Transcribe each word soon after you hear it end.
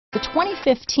The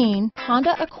 2015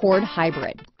 Honda Accord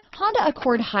Hybrid. Honda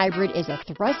Accord Hybrid is a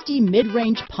thrusty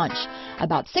mid-range punch.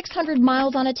 About 600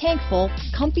 miles on a tank full,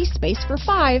 comfy space for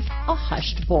 5, a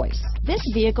hushed voice. This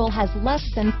vehicle has less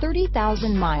than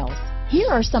 30,000 miles. Here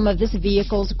are some of this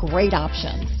vehicle's great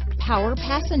options: power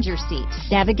passenger seat,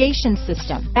 navigation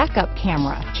system, backup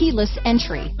camera, keyless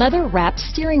entry, leather-wrapped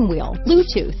steering wheel,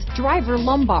 Bluetooth, driver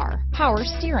lumbar, power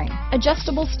steering,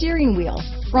 adjustable steering wheel,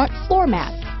 front floor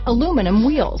mats, aluminum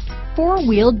wheels,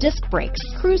 4-wheel disc brakes,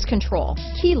 cruise control,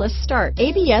 keyless start,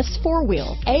 ABS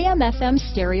 4-wheel, AM/FM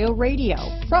stereo radio,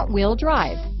 front-wheel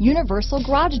drive, universal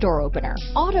garage door opener,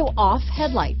 auto-off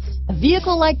headlights. A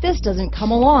vehicle like this doesn't come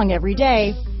along every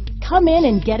day. Come in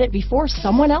and get it before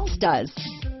someone else does.